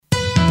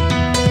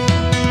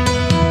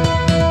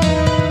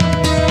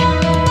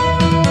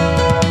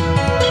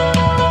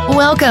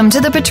Welcome to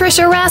the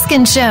Patricia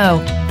Raskin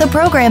Show, the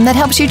program that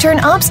helps you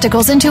turn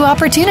obstacles into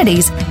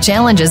opportunities,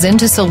 challenges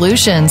into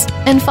solutions,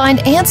 and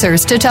find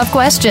answers to tough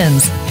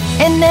questions.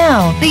 And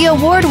now, the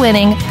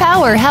award-winning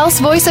powerhouse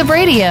voice of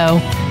radio.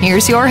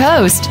 Here's your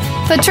host,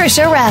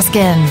 Patricia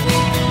Raskin.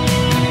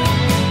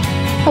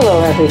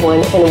 Hello,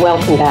 everyone, and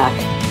welcome back.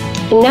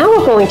 And now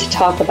we're going to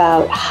talk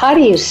about how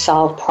do you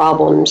solve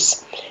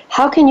problems.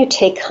 How can you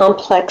take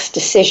complex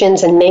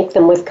decisions and make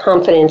them with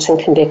confidence and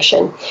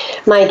conviction?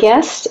 My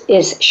guest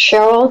is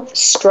Cheryl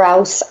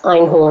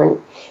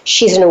Einhorn.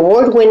 She's an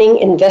award-winning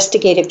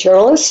investigative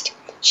journalist.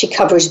 She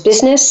covers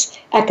business,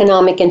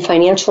 economic, and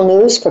financial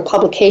news for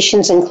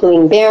publications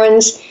including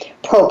Barron's,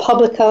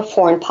 ProPublica,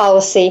 Foreign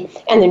Policy,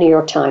 and the New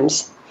York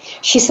Times.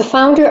 She's the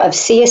founder of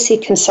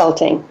CSE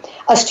Consulting,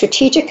 a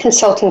strategic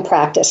consulting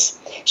practice.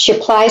 She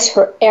applies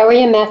her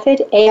AREA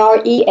method,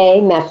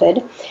 AREA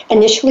method,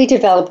 initially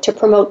developed to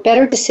promote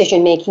better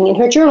decision-making in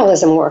her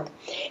journalism work,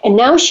 and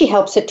now she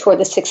helps it toward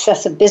the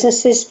success of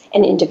businesses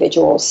and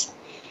individuals.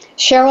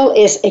 Cheryl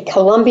is a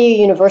Columbia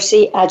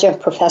University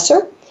adjunct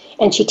professor,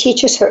 and she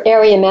teaches her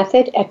AREA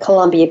method at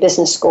Columbia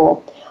Business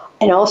School.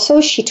 And also,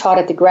 she taught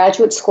at the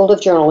Graduate School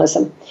of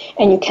Journalism,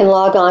 and you can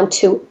log on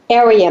to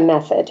AREA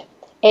method,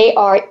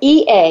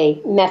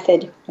 AREA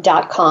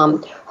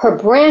method.com. Her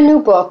brand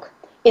new book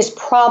is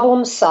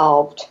Problem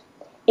Solved,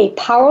 a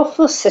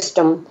powerful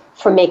system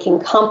for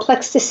making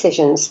complex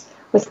decisions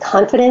with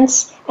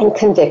confidence and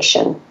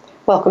conviction.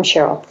 Welcome,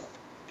 Cheryl.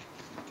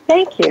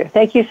 Thank you.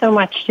 Thank you so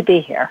much to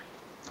be here.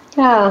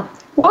 Yeah.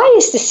 Why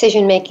is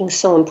decision-making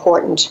so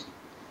important?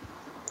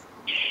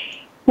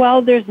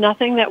 Well, there's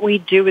nothing that we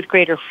do with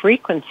greater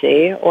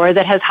frequency or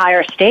that has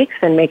higher stakes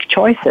than make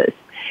choices.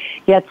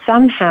 Yet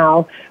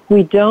somehow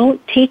we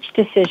don't teach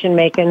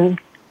decision-making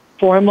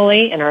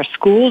formally in our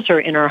schools or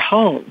in our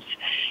homes.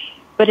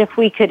 But if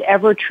we could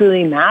ever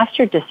truly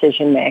master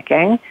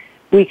decision-making,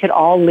 we could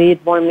all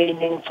lead more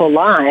meaningful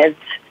lives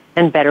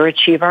and better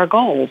achieve our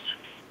goals.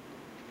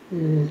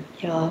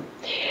 Yeah.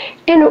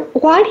 And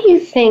why do you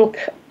think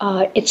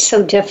it's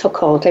so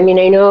difficult? I mean,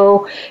 I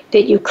know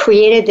that you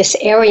created this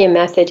AREA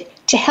method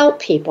to help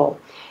people.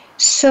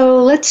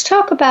 So let's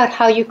talk about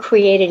how you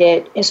created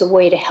it as a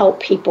way to help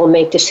people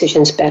make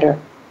decisions better.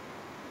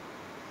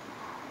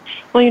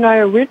 Well, I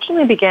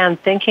originally began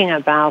thinking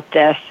about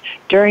this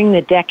during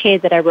the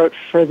decade that I wrote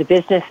for the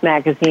business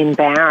magazine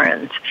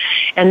Barron's.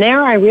 And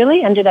there I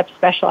really ended up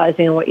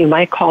specializing in what you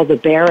might call the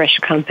bearish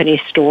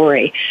company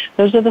story.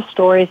 Those are the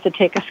stories that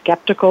take a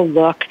skeptical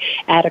look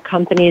at a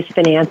company's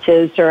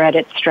finances or at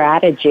its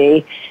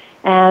strategy.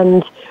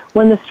 And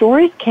when the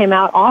stories came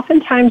out,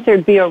 oftentimes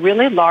there'd be a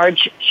really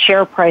large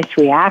share price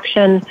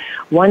reaction.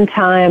 One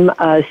time,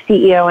 a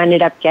CEO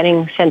ended up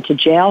getting sent to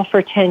jail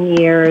for 10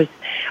 years,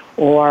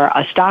 or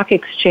a stock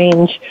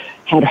exchange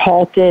had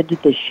halted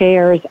the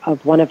shares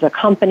of one of the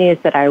companies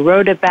that I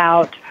wrote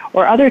about,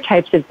 or other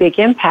types of big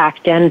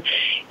impact. And,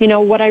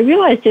 what I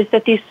realized is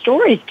that these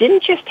stories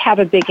didn't just have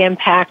a big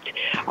impact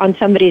on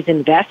somebody's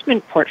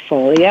investment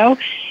portfolio.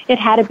 It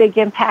had a big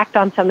impact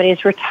on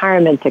somebody's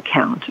retirement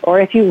account, or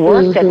if you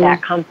worked at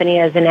that company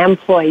as an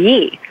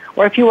employee,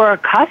 or if you were a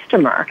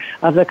customer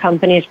of the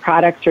company's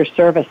products or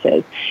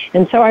services.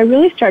 And so I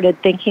really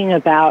started thinking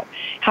about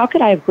how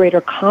could I have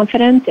greater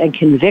confidence and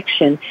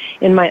conviction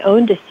in my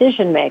own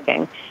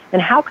decision-making,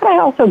 and how could I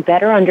also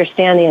better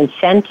understand the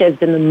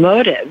incentives and the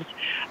motives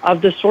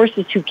of the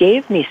sources who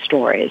gave me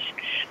stories.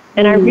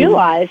 And I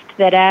realized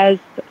that as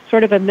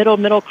sort of a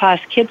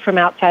middle-class kid from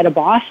outside of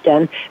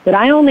Boston, that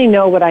I only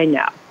know what I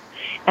know.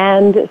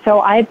 And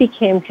so I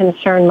became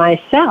concerned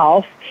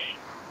myself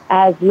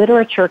as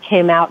literature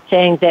came out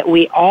saying that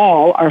we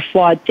all are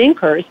flawed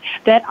thinkers,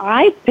 that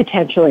I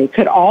potentially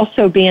could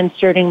also be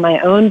inserting my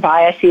own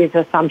biases,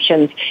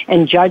 assumptions,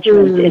 and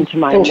judgments into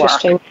my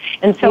work.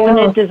 And so in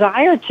a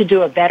desire to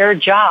do a better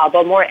job,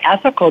 a more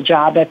ethical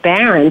job at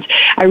Barron's,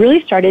 I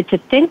really started to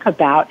think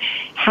about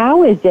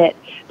how is it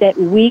that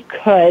we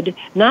could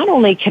not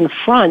only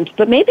confront,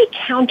 but maybe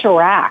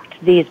counteract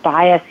these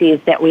biases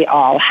that we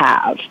all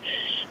have.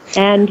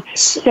 And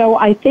so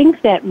I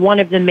think that one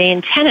of the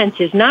main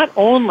tenets is not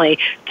only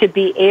to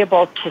be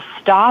able to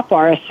stop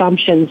our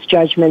assumptions,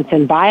 judgments,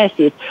 and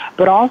biases,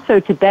 but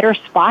also to better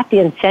spot the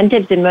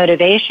incentives and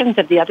motivations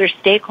of the other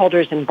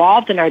stakeholders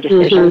involved in our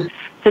decisions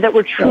so that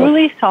we're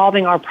truly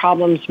solving our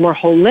problems more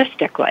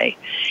holistically.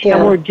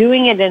 And we're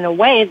doing it in a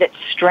way that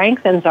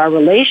strengthens our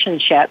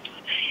relationships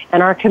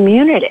and our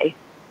community.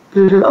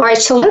 All right,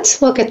 so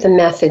let's look at the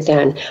method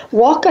then.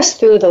 Walk us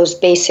through those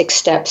basic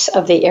steps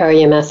of the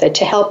AREA method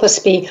to help us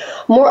be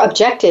more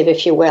objective,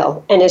 if you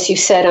will, and as you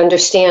said,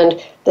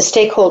 understand the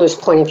stakeholders'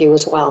 point of view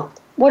as well.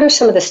 What are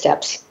some of the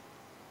steps?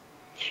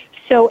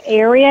 So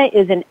AREA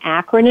is an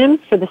acronym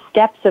for the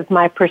steps of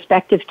my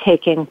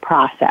perspective-taking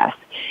process.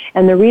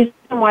 And the reason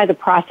why the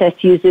process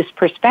uses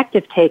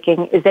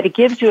perspective-taking is that it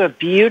gives you a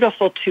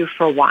beautiful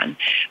 2-for-1.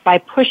 By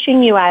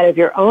pushing you out of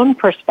your own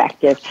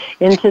perspective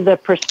into the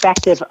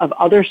perspective of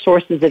other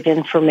sources of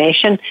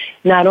information,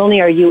 not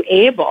only are you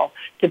able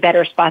to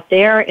better spot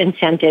their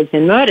incentives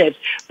and motives,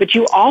 but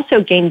you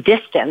also gain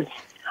distance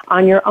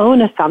on your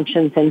own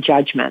assumptions and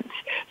judgments.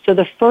 So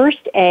the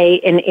first A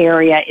in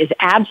area is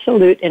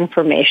absolute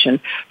information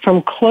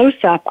from close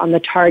up on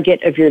the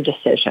target of your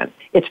decision.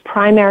 It's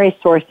primary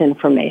source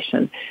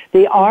information.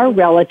 The R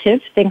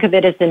relative, think of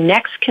it as the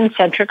next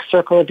concentric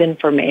circle of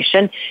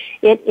information.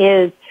 It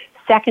is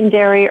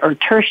secondary or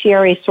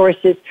tertiary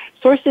sources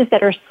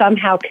that are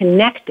somehow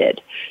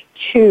connected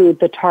to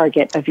the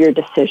target of your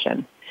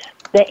decision.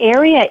 The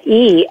area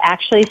E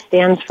actually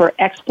stands for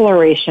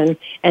exploration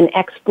and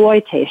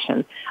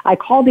exploitation. I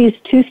call these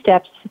two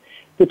steps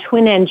the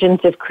twin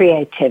engines of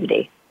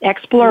creativity.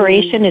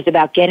 Exploration is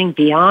about getting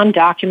beyond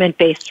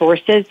document-based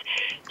sources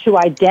to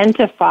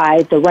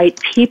identify the right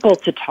people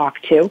to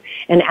talk to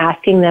and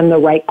asking them the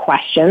right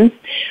questions.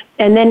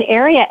 And then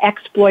area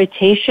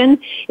exploitation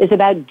is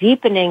about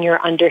deepening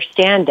your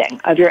understanding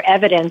of your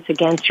evidence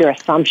against your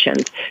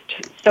assumptions.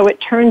 So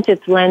it turns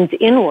its lens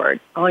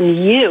inward on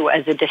you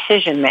as a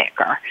decision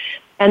maker.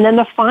 And then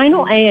the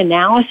final A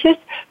analysis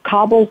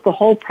cobbles the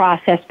whole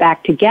process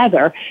back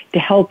together to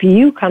help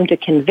you come to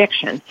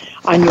conviction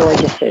on your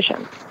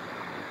decision.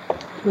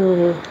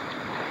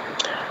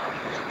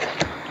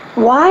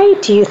 Why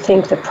do you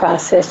think the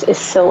process is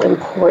so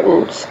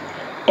important?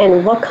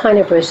 And what kind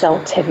of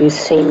results have you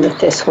seen with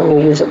this when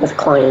you use it with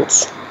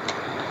clients?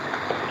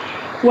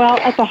 Well,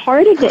 at the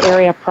heart of the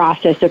area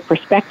process of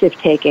perspective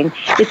taking,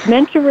 it's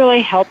meant to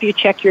really help you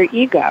check your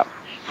ego,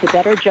 to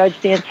better judge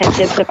the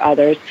incentives of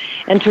others,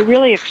 and to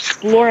really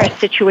explore a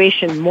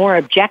situation more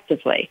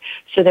objectively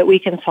so that we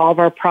can solve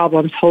our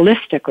problems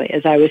holistically,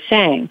 as I was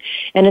saying.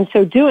 And in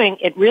so doing,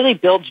 it really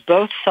builds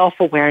both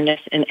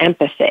self-awareness and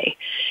empathy.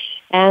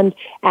 And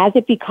as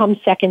it becomes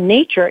second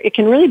nature, it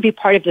can really be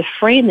part of the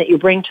frame that you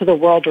bring to the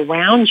world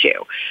around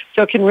you.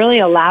 So it can really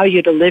allow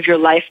you to live your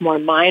life more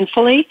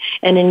mindfully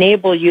and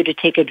enable you to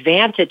take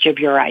advantage of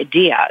your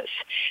ideas.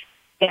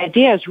 The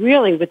idea is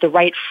really with the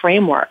right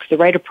framework, the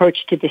right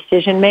approach to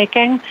decision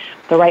making,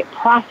 the right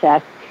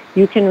process,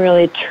 you can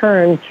really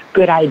turn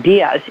good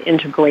ideas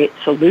into great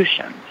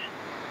solutions.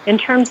 In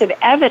terms of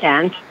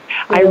evidence,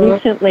 I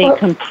recently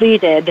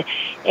completed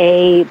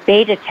a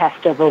beta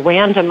test of a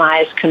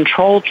randomized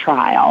control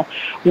trial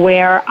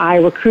where I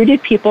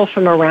recruited people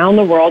from around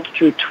the world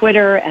through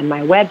Twitter and my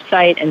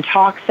website and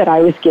talks that I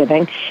was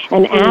giving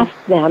and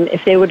asked them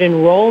if they would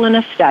enroll in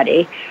a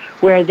study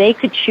where they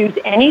could choose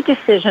any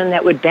decision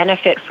that would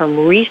benefit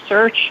from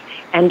research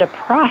and a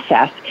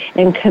process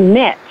and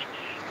commit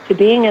to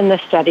being in the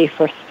study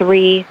for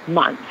 3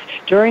 months,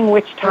 during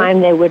which time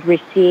they would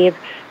receive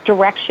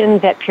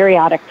directions at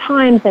periodic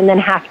times and then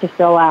have to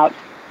fill out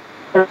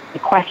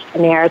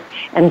questionnaires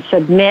and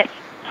submit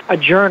a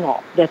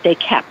journal that they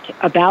kept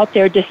about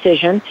their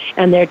decision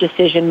and their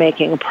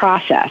decision-making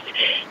process.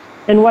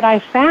 And what I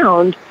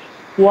found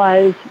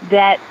was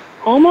that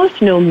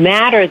almost no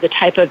matter the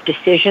type of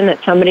decision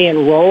that somebody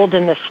enrolled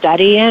in the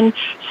study in,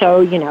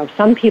 so,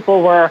 some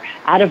people were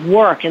out of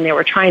work and they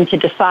were trying to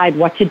decide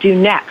what to do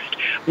next.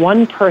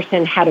 One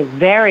person had a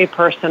very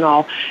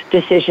personal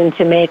decision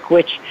to make,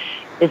 which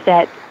is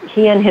that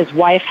he and his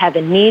wife have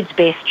a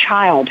needs-based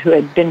child who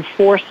had been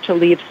forced to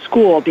leave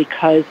school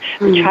because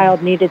the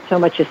child needed so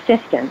much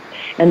assistance.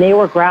 And they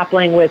were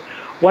grappling with,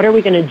 what are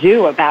we going to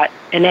do about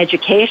an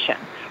education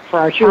for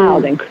our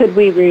child, and could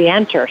we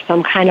re-enter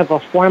some kind of a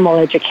formal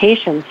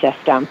education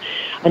system?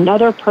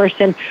 Another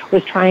person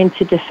was trying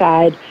to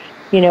decide,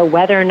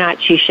 whether or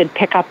not she should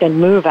pick up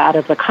and move out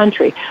of the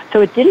country.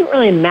 So it didn't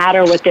really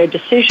matter what their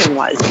decision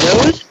was.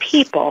 Those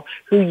people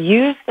who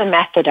used the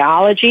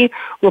methodology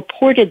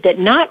reported that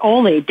not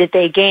only did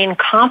they gain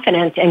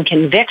confidence and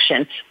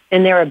conviction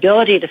in their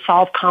ability to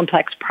solve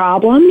complex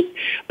problems,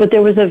 but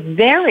there was a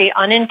very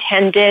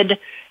unintended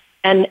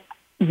and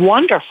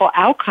wonderful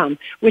outcome,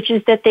 which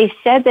is that they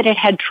said that it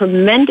had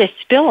tremendous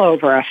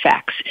spillover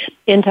effects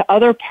into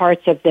other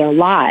parts of their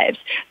lives.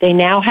 They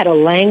now had a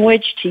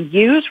language to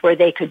use where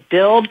they could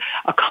build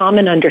a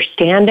common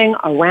understanding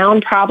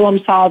around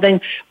problem solving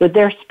with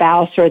their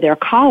spouse or their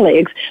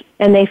colleagues,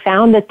 and they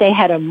found that they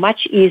had a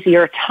much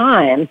easier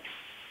time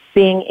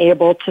being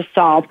able to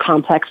solve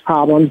complex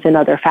problems in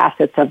other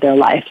facets of their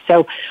life.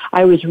 So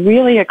I was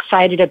really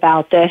excited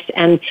about this,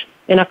 and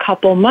in a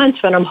couple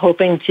months, what I'm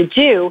hoping to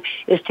do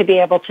is to be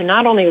able to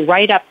not only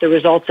write up the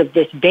results of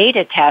this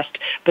beta test,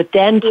 but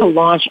then to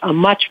launch a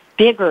much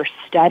bigger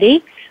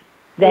study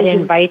that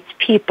invites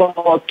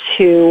people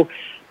to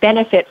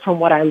benefit from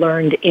what I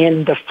learned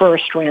in the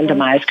first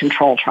randomized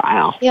control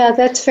trial. Yeah,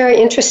 that's very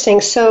interesting.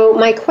 So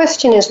my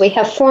question is, we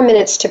have 4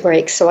 minutes to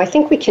break, so I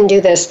think we can do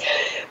this.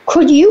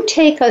 Could you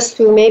take us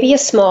through maybe a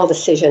small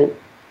decision,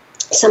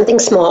 something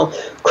small?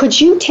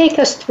 Could you take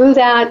us through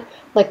that?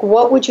 Like,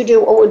 what would you do?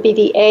 What would be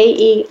the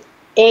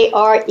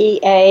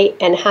AREA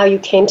and how you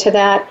came to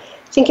that?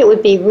 I think it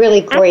would be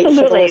really great for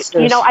the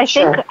listeners.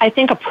 I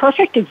think a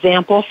perfect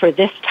example for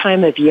this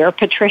time of year,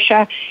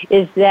 Patricia,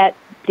 is that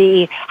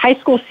the high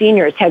school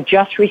seniors have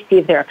just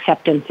received their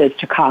acceptances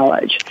to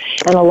college.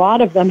 And a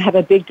lot of them have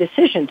a big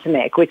decision to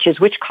make, which is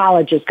which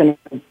college is going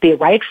to be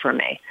right for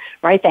me,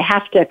 right? They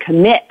have to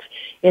commit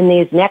in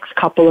these next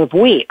couple of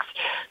weeks.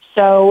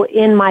 So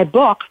in my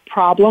book,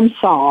 Problem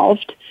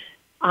Solved,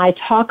 I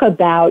talk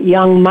about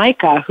young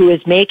Micah, who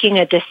is making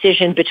a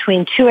decision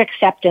between two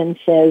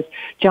acceptances,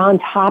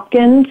 Johns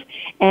Hopkins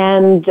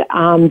and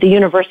the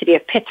University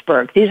of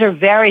Pittsburgh. These are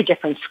very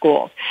different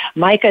schools.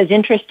 Micah is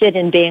interested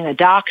in being a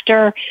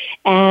doctor,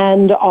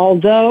 and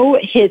although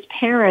his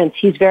parents,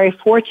 he's very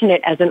fortunate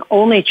as an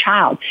only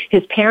child,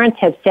 his parents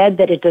have said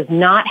that it does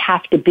not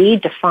have to be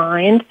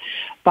defined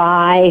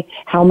by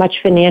how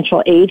much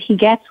financial aid he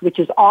gets, which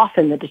is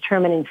often the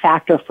determining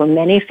factor for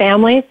many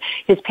families.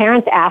 His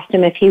parents asked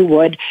him if he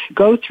would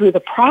go through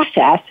the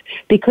process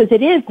because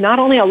it is not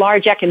only a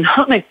large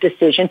economic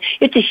decision,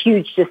 it's a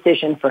huge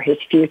decision for his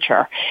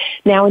future.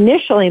 Now,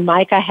 initially,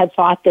 Micah had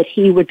thought that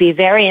he would be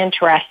very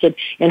interested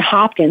in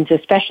Hopkins,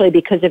 especially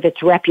because of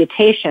its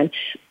reputation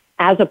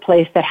as a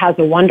place that has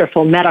a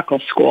wonderful medical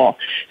school.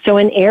 So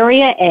in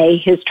Area A,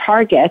 his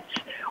targets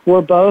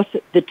were both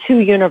the two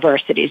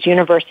universities,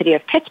 University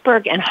of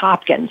Pittsburgh and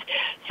Hopkins.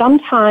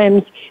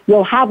 Sometimes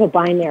you'll have a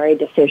binary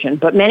decision,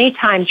 but many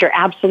times your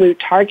absolute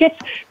targets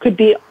could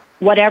be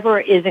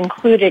whatever is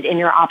included in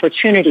your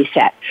opportunity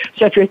set.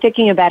 So if you're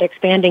thinking about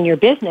expanding your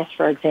business,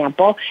 for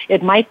example,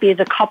 it might be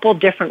the couple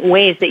different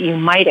ways that you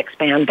might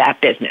expand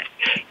that business.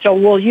 So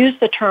we'll use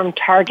the term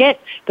target,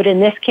 but in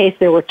this case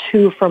there were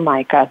two for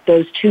Micah,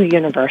 those two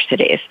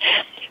universities.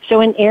 So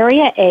in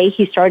Area A,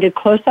 he started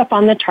close up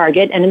on the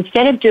target, and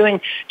instead of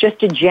doing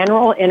just a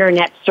general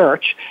internet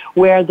search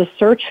where the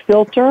search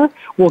filter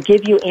will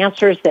give you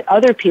answers that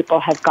other people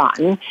have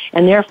gotten,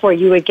 and therefore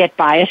you would get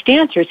biased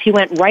answers, he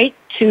went right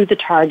to the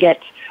target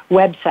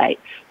website.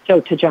 So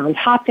to Johns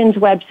Hopkins'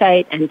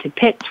 website and to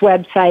Pitt's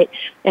website,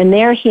 and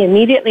there he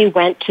immediately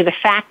went to the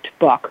fact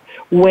book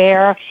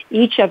where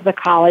each of the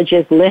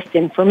colleges list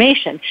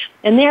information.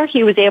 And there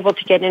he was able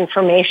to get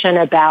information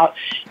about,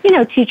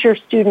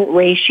 teacher-student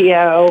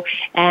ratio,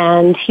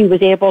 and he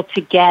was able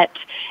to get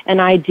an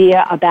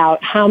idea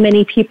about how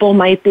many people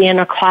might be in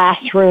a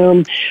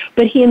classroom.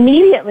 But he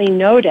immediately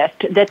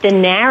noticed that the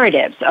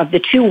narratives of the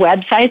two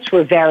websites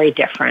were very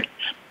different.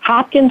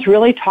 Hopkins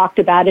really talked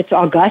about its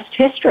august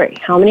history.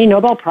 How many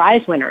Nobel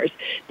Prize winners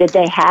did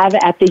they have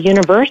at the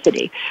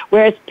university?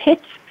 Whereas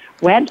Pitt's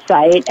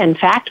website and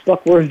fact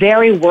book were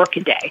very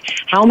workaday.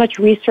 How much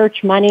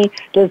research money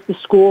does the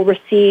school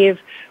receive?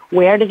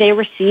 Where do they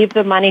receive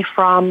the money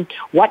from?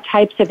 What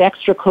types of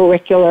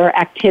extracurricular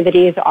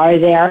activities are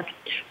there?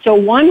 So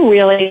one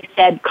really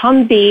said,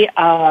 come be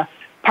a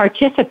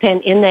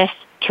participant in this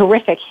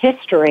terrific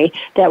history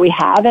that we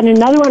have, and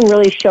another one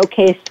really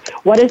showcased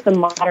what does the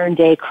modern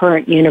day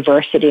current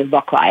university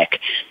look like.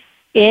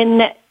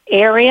 In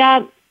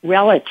Area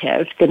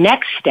Relative, the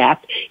next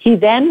step, he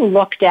then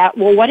looked at,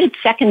 what did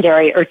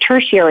secondary or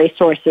tertiary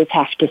sources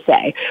have to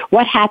say?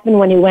 What happened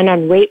when he went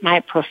on Rate My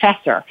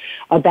Professor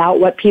about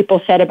what people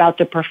said about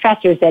the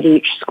professors at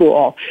each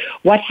school?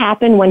 What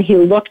happened when he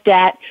looked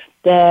at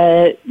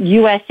the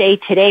USA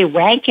Today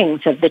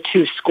rankings of the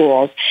two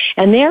schools?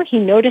 And there he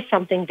noticed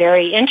something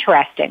very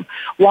interesting.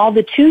 While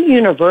the two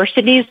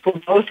universities were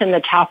both in the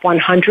top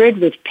 100,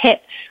 with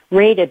Hopkins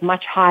rated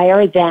much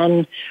higher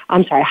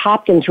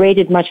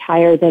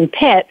than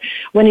Pitt,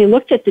 when he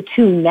looked at the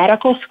two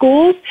medical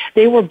schools,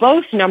 they were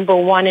both number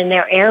one in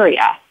their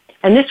area.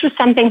 And this was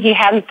something he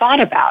hadn't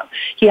thought about.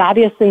 He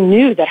obviously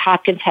knew that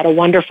Hopkins had a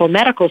wonderful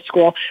medical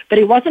school, but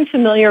he wasn't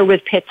familiar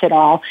with Pitt's at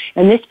all,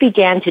 and this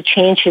began to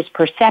change his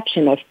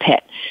perception of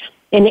Pitt.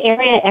 In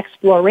Area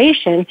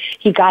Exploration,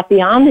 he got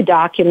beyond the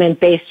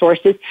document-based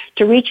sources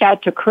to reach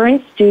out to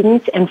current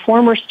students and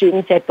former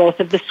students at both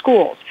of the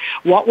schools.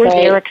 What were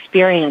their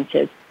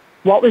experiences?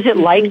 What was it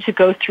like to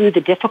go through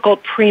the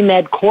difficult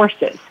pre-med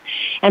courses?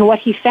 And what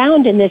he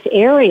found in this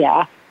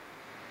area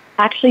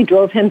actually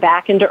drove him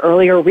back into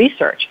earlier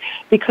research,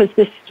 because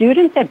the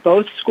students at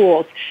both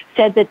schools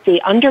said that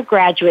the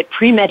undergraduate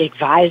pre-med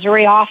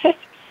advisory office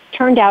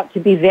turned out to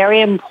be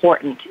very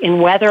important in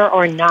whether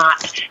or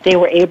not they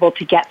were able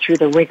to get through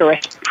the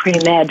rigorous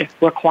pre-med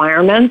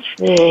requirements.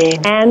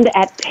 And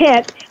at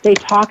Pitt, they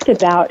talked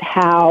about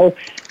how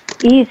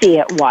easy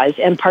it was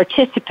and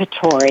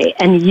participatory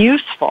and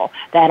useful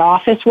that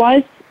office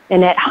was.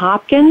 And at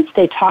Hopkins,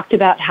 they talked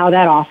about how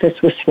that office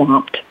was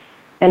swamped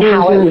and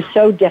how it was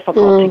so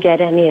difficult to get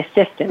any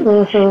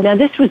assistance. Now,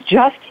 this was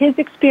just his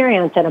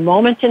experience at a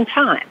moment in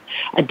time.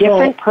 A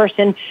different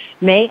person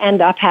may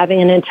end up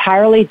having an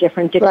entirely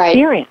different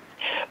experience,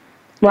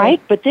 right?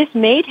 But this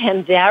made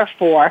him,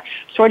 therefore,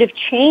 sort of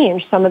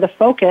change some of the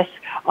focus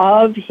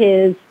of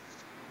his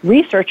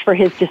research for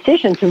his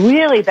decision to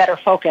really better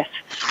focus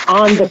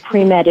on the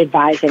pre-med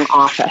advising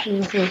office.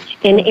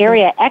 In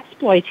Area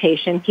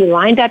Exploitation, he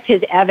lined up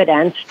his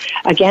evidence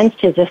against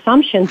his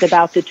assumptions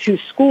about the two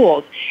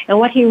schools. And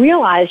what he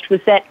realized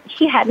was that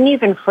he hadn't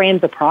even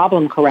framed the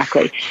problem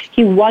correctly.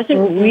 He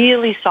wasn't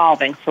really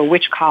solving for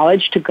which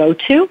college to go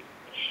to.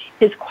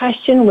 His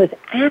question was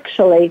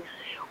actually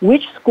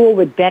which school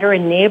would better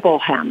enable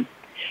him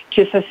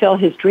to fulfill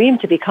his dream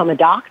to become a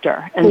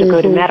doctor and to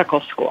go to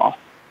medical school.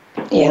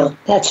 Yeah,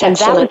 that's and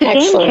excellent. that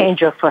was a game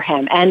changer for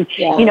him. And,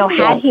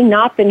 had he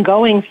not been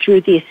going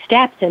through these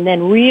steps and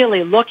then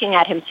really looking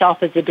at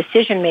himself as a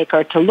decision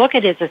maker to look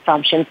at his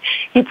assumptions,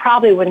 he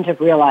probably wouldn't have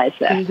realized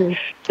this. Mm-hmm.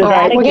 So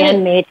that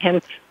again made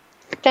him...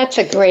 That's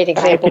a great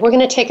example. We're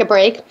going to take a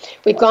break.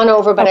 We've gone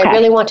over, but I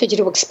really wanted you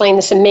to explain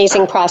this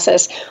amazing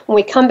process. When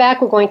we come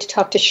back, we're going to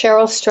talk to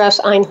Cheryl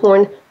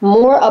Einhorn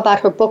more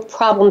about her book,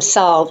 Problem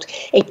Solved,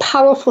 a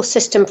powerful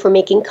system for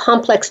making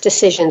complex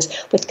decisions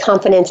with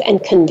confidence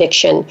and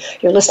conviction.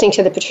 You're listening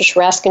to The Patricia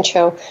Raskin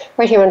Show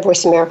right here on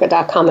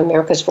VoiceAmerica.com,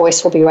 America's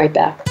Voice. We'll be right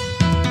back.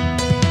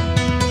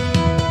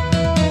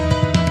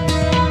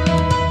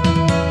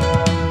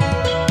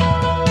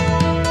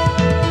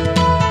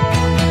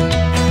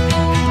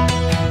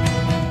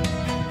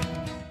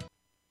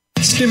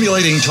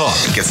 Stimulating talk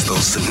gets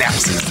those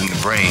synapses in the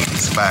brain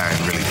firing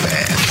really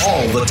fast.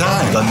 All the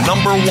time. The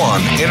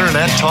 #1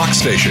 internet talk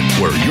station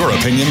where your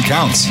opinion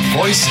counts.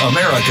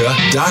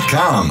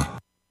 VoiceAmerica.com.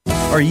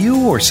 Are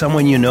you or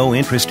someone you know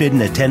interested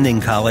in attending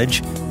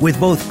college? With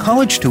both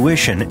college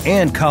tuition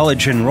and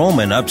college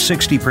enrollment up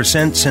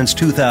 60% since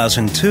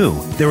 2002,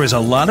 there is a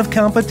lot of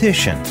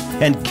competition,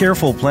 and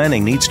careful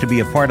planning needs to be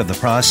a part of the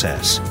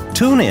process.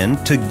 Tune in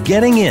to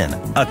Getting In,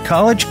 a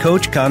college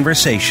coach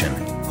conversation,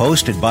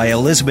 hosted by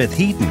Elizabeth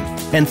Heaton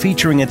and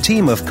featuring a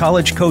team of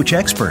college coach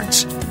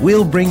experts.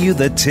 We'll bring you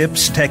the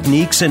tips,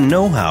 techniques, and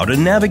know-how to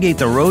navigate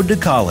the road to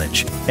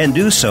college and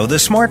do so the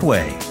smart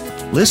way.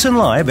 Listen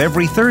live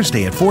every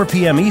Thursday at 4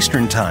 p.m.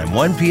 Eastern Time,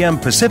 1 p.m.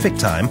 Pacific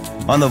Time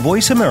on the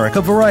Voice America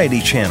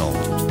Variety Channel.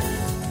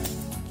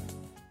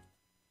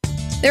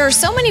 There are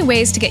so many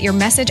ways to get your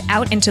message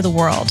out into the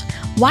world.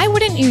 Why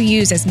wouldn't you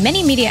use as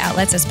many media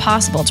outlets as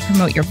possible to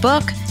promote your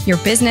book, your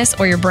business,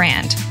 or your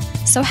brand?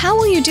 So how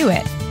will you do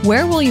it?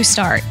 Where will you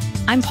start?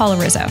 I'm Paula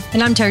Rizzo.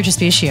 And I'm Terry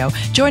Jaspicio.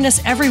 Join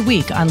us every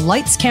week on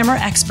Lights, Camera,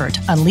 Expert.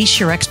 Unleash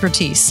your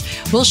expertise.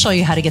 We'll show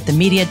you how to get the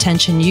media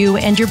attention you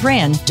and your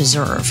brand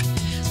deserve.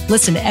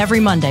 Listen every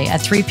Monday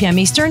at 3 p.m.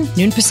 Eastern,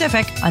 noon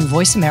Pacific on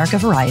Voice America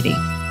Variety.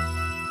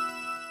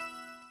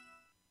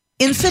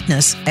 In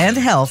fitness and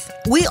health,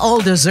 we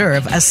all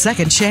deserve a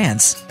second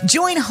chance.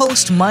 Join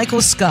host Michael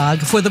Skog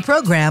for the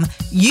program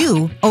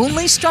You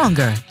Only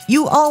Stronger.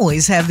 You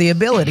always have the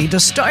ability to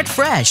start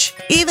fresh,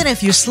 even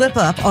if you slip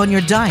up on your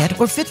diet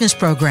or fitness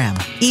program.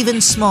 Even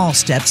small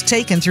steps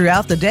taken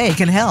throughout the day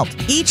can help.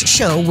 Each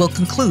show will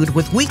conclude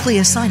with weekly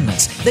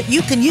assignments that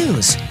you can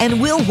use, and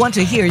we'll want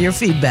to hear your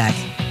feedback.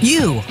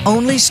 You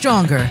Only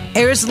Stronger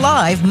airs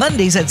live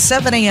Mondays at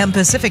 7 a.m.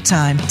 Pacific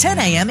Time, 10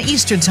 a.m.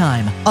 Eastern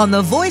Time on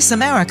the Voice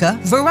America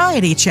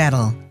Variety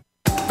Channel.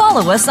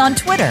 Follow us on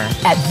Twitter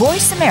at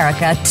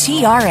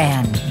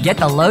VoiceAmericaTRN. Get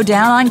the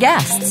lowdown on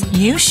guests,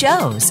 new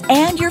shows,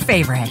 and your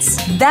favorites.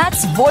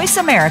 That's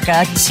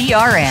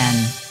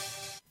VoiceAmericaTRN.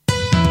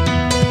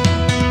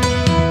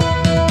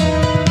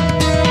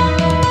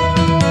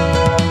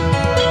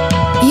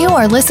 You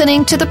are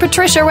listening to The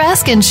Patricia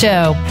Raskin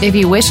Show. If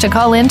you wish to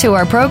call into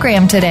our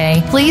program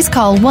today, please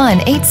call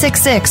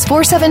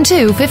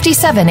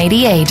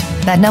 1-866-472-5788.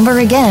 That number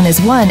again is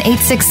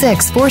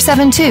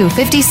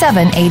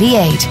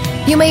 1-866-472-5788.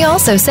 You may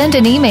also send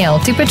an email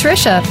to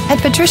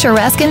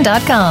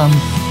patricia@patriciaraskin.com.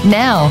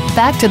 Now,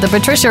 back to The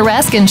Patricia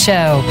Raskin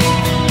Show.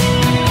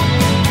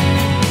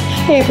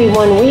 Hey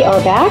everyone, we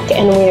are back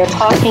and we are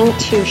talking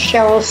to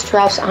Cheryl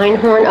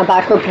Einhorn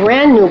about her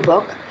brand new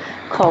book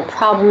called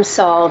Problem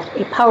Solved,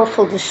 a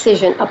powerful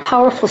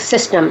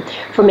system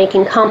for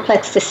making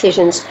complex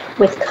decisions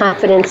with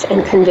confidence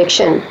and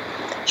conviction.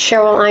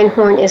 Cheryl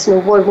Einhorn is an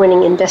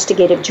award-winning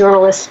investigative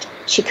journalist.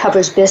 She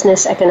covers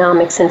business,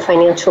 economics, and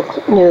financial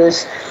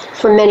news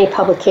for many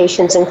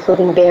publications,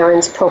 including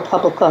Barron's,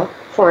 ProPublica,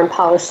 Foreign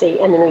Policy,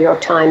 and the New York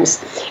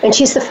Times. And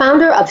she's the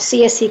founder of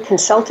CSE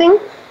Consulting.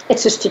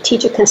 It's a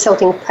strategic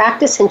consulting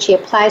practice, and she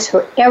applies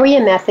her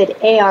AREA method,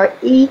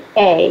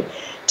 AREA,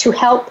 to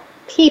help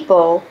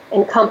people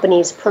and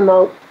companies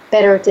promote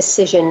better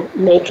decision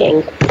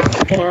making.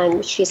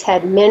 And she's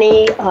had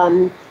many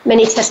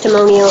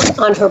testimonials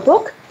on her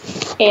book,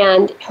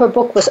 and her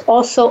book was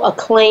also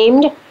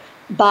acclaimed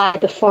by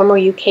the former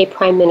UK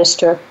Prime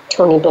Minister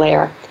Tony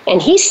Blair. And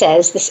he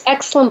says this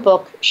excellent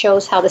book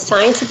shows how the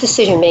science of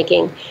decision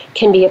making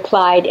can be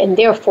applied and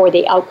therefore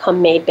the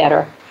outcome made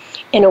better.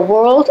 In a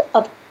world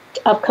of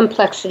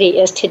complexity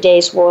as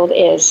today's world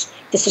is,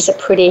 this is a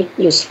pretty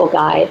useful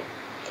guide.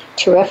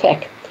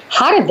 Terrific.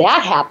 How did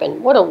that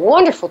happen? What a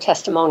wonderful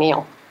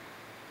testimonial.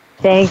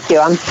 Thank you.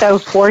 I'm so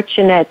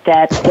fortunate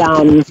that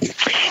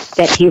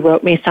he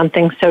wrote me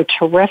something so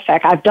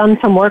terrific. I've done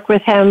some work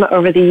with him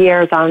over the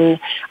years on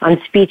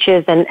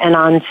speeches and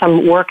on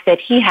some work that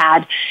he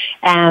had.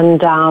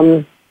 And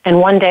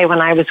one day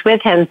when I was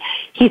with him,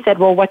 he said,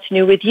 well, what's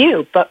new with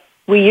you? But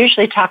we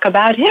usually talk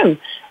about him.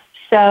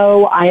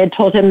 So I had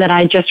told him that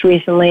I just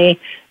recently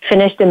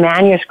finished a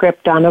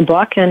manuscript on a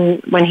book,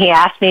 and when he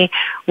asked me,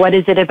 what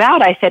is it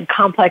about? I said,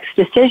 complex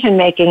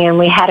decision-making, and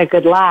we had a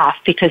good laugh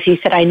because he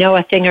said, I know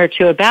a thing or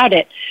two about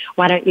it.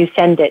 Why don't you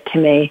send it to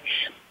me?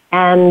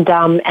 And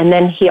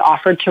then he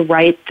offered to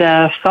write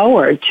the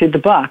foreword to the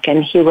book,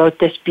 and he wrote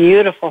this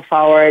beautiful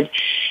foreword,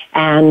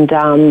 and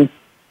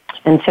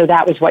so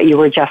that was what you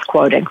were just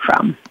quoting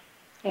from.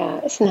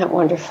 Yeah, isn't that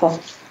wonderful?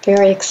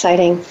 Very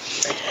exciting.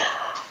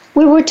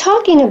 We were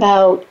talking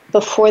about,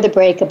 before the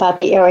break,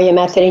 about the area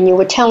method, and you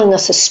were telling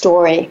us a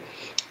story.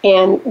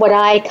 And what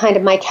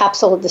my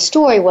capsule of the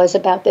story was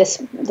about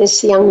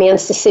this young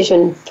man's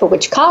decision for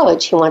which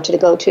college he wanted to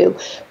go to,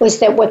 was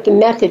that what the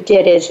method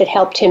did is it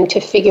helped him to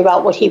figure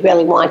out what he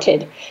really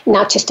wanted,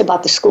 not just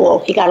about the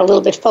school. He got a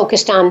little bit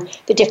focused on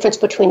the difference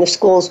between the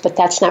schools, but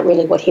that's not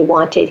really what he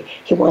wanted.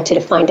 He wanted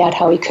to find out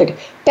how he could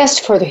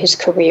best further his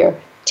career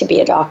to be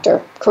a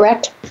doctor,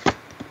 correct?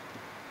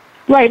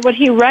 Right. What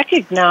he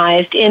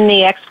recognized in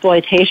the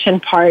exploitation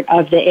part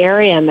of the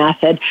area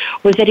method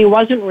was that he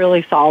wasn't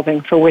really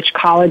solving for which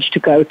college to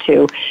go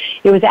to.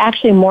 It was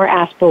actually more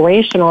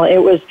aspirational. It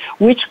was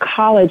which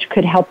college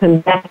could help him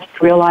best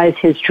realize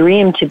his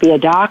dream to be a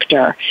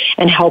doctor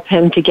and help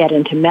him to get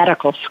into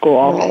medical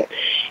school. Right.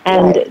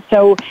 And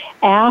so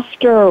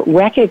after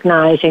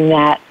recognizing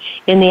that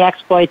in the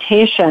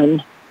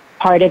exploitation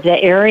part of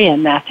the area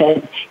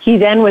method, he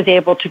then was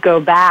able to go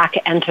back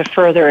and to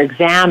further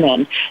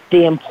examine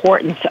the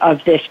importance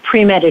of this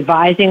pre-med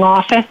advising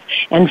office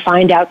and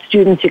find out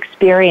students'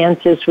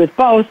 experiences with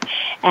both,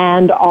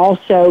 and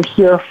also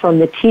hear from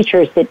the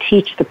teachers that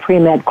teach the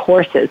pre-med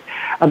courses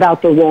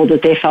about the role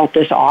that they felt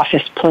this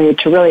office played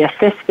to really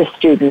assist the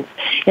students.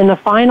 In the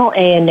final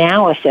A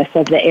analysis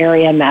of the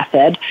area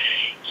method,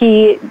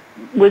 he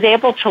was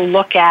able to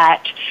look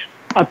at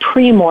a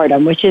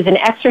pre-mortem, which is an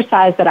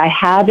exercise that I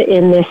have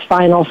in this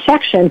final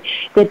section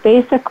that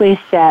basically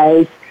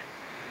says,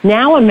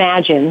 now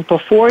imagine,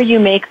 before you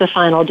make the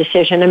final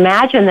decision,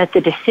 imagine that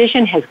the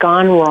decision has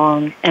gone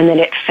wrong and that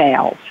it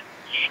failed.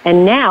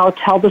 And now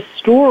tell the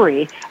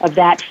story of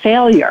that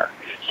failure.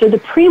 So the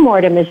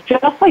pre-mortem is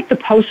just like the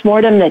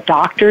post-mortem that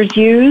doctors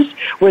use,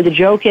 where the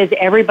joke is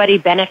everybody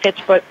benefits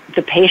but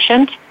the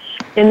patient.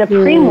 In the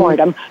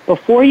pre-mortem,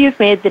 before you've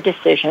made the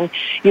decision,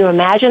 you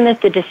imagine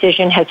that the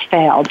decision has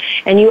failed,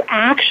 and you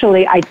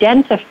actually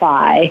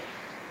identify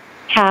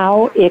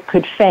how it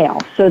could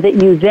fail so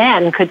that you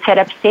then could set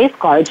up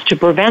safeguards to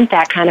prevent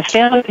that kind of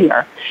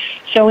failure.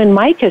 So in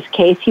Micah's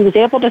case, he was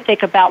able to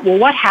think about, well,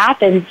 what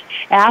happens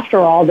after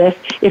all this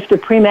if the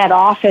pre-med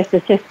office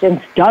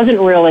assistance doesn't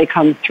really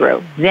come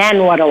through?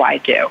 Then what do I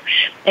do?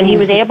 And he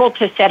was able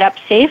to set up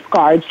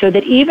safeguards so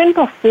that even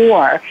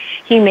before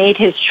he made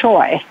his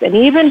choice, and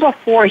even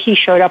before he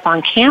showed up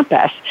on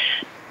campus,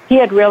 he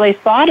had really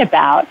thought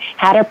about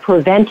how to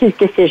prevent his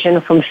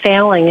decision from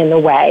failing in the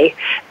way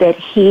that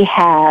he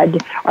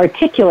had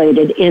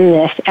articulated in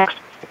this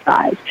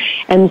exercise.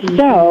 And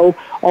so,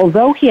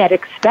 although he had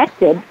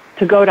expected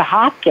to go to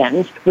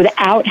Hopkins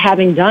without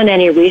having done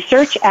any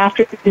research,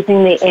 after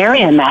using the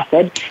area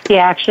method, he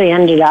actually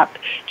ended up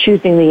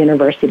choosing the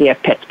University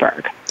of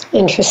Pittsburgh.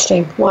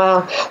 Interesting.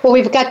 Wow. Well,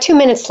 we've got 2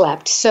 minutes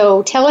left.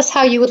 So tell us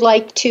how you would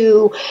like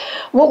to,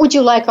 what would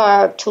you like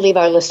to leave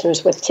our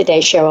listeners with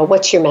today, Cheryl?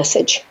 What's your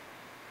message?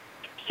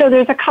 So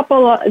there's a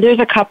couple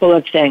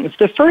of things.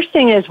 The first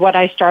thing is what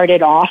I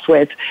started off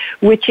with,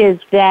 which is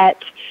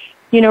that,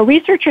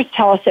 researchers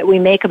tell us that we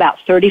make about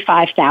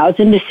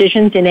 35,000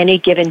 decisions in any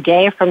given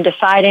day, from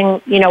deciding,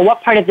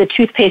 what part of the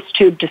toothpaste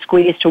tube to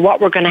squeeze to what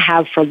we're going to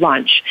have for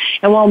lunch.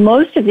 And while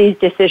most of these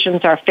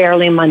decisions are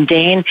fairly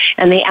mundane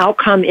and the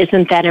outcome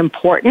isn't that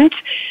important,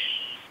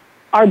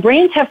 our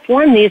brains have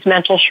formed these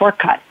mental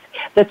shortcuts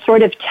that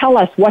sort of tell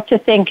us what to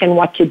think and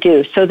what to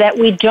do so that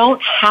we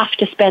don't have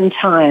to spend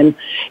time.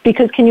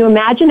 Because can you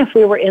imagine if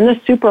we were in the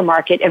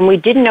supermarket and we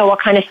didn't know what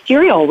kind of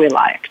cereal we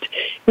liked?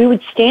 We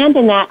would stand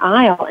in that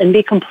aisle and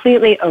be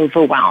completely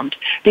overwhelmed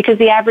because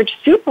the average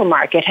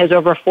supermarket has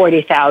over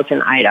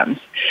 40,000 items.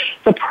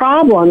 The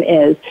problem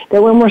is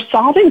that when we're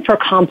solving for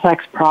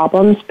complex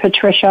problems,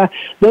 Patricia,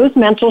 those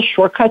mental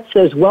shortcuts,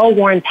 those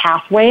well-worn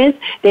pathways,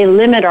 they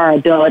limit our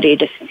ability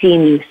to see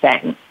new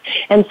things.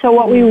 And so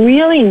what we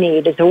really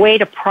need is a way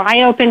to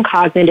pry open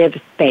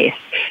cognitive space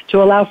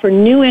to allow for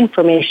new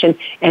information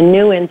and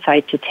new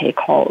insight to take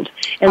hold.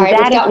 And right,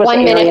 that is what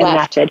the area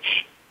method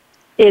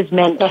is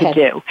meant to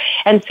do.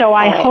 And so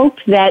I hope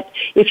that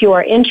if you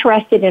are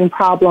interested in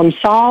problem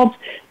solved,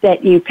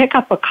 that you pick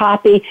up a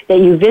copy, that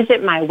you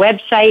visit my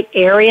website,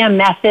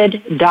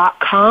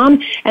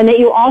 areamethod.com, and that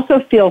you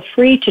also feel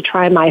free to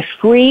try my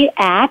free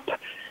app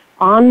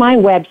on my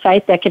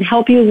website that can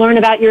help you learn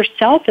about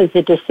yourself as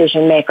a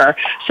decision maker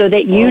so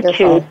that you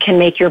too can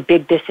make your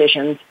big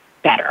decisions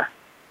better.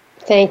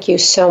 Thank you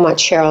so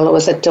much, Cheryl. It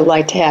was a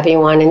delight to have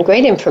you on, and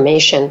great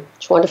information.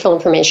 It's wonderful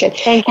information.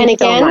 Thank you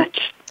so much.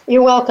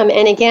 You're welcome.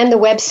 And again, the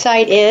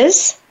website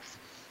is?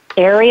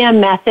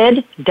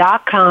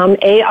 areamethod.com,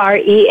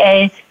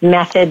 AREA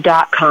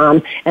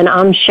method.com. And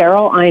I'm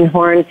Cheryl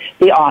Einhorn,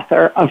 the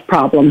author of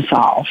Problem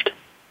Solved.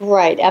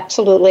 Right,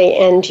 absolutely.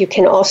 And you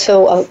can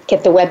also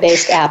get the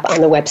web-based app on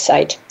the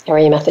website.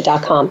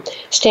 areamethod.com.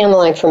 Stay on the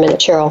line for a minute,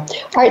 Cheryl.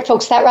 All right,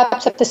 folks, that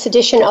wraps up this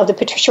edition of the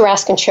Patricia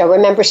Raskin Show.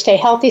 Remember, stay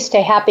healthy,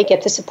 stay happy,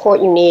 get the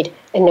support you need,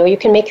 and know you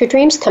can make your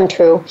dreams come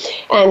true.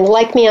 And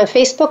like me on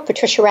Facebook,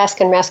 Patricia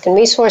Raskin, Raskin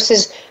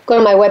Resources. Go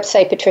to my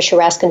website,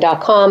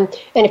 patriciaraskin.com.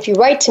 And if you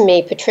write to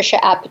me,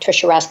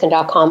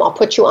 patricia@patriciaraskin.com, I'll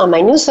put you on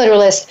my newsletter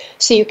list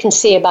so you can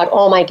see about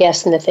all my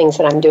guests and the things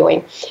that I'm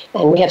doing.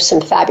 And we have some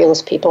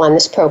fabulous people on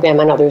this program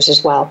and others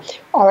as well.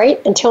 All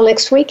right, until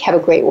next week, have a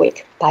great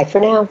week. Bye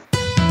for now.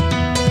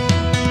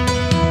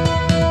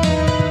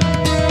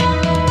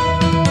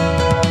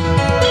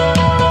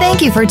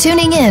 Thank you for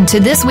tuning in to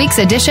this week's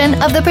edition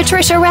of The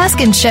Patricia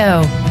Raskin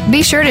Show.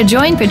 Be sure to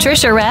join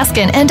Patricia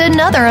Raskin and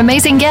another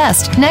amazing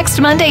guest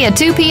next Monday at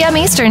 2 p.m.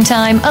 Eastern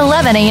Time,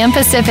 11 a.m.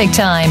 Pacific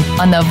Time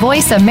on the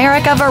Voice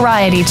America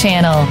Variety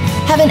Channel.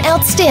 Have an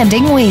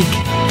outstanding week.